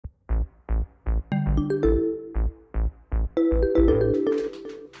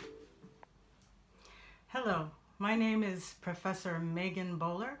Hello, my name is Professor Megan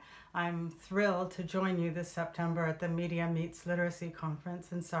Boler. I'm thrilled to join you this September at the Media Meets Literacy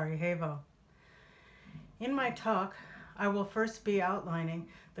Conference in Sarajevo. In my talk, I will first be outlining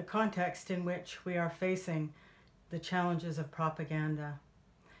the context in which we are facing the challenges of propaganda.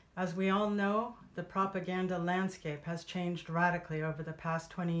 As we all know, the propaganda landscape has changed radically over the past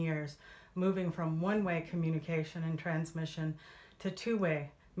 20 years, moving from one-way communication and transmission to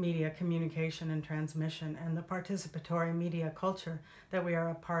two-way media communication and transmission, and the participatory media culture that we are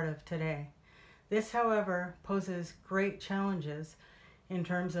a part of today. This, however, poses great challenges in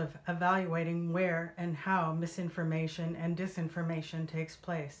terms of evaluating where and how misinformation and disinformation takes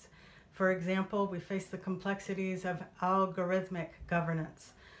place. For example, we face the complexities of algorithmic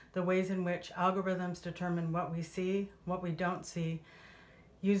governance, the ways in which algorithms determine what we see, what we don't see,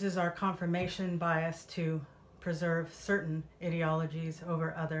 uses our confirmation bias to preserve certain ideologies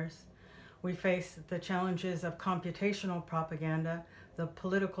over others. We face the challenges of computational propaganda, the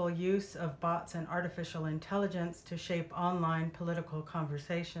political use of bots and artificial intelligence to shape online political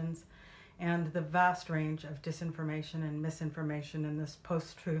conversations, and the vast range of disinformation and misinformation in this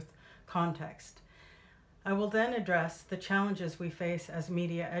post-truth context. I will then address the challenges we face as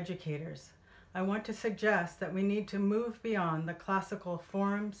media educators. I want to suggest that we need to move beyond the classical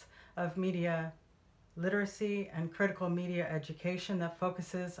forms of media literacy and critical media education that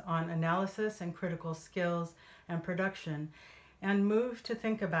focuses on analysis and critical skills and production, and move to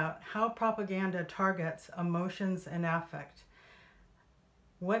think about how propaganda targets emotions and affect.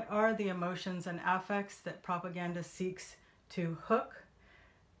 What are the emotions and affects that propaganda seeks to hook,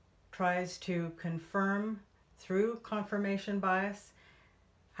 tries to confirm through confirmation bias?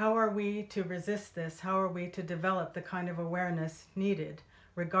 How are we to resist this? How are we to develop the kind of awareness needed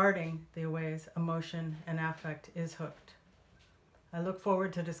regarding the ways emotion and affect is hooked? I look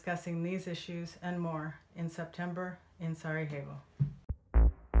forward to discussing these issues and more in September in Sarajevo.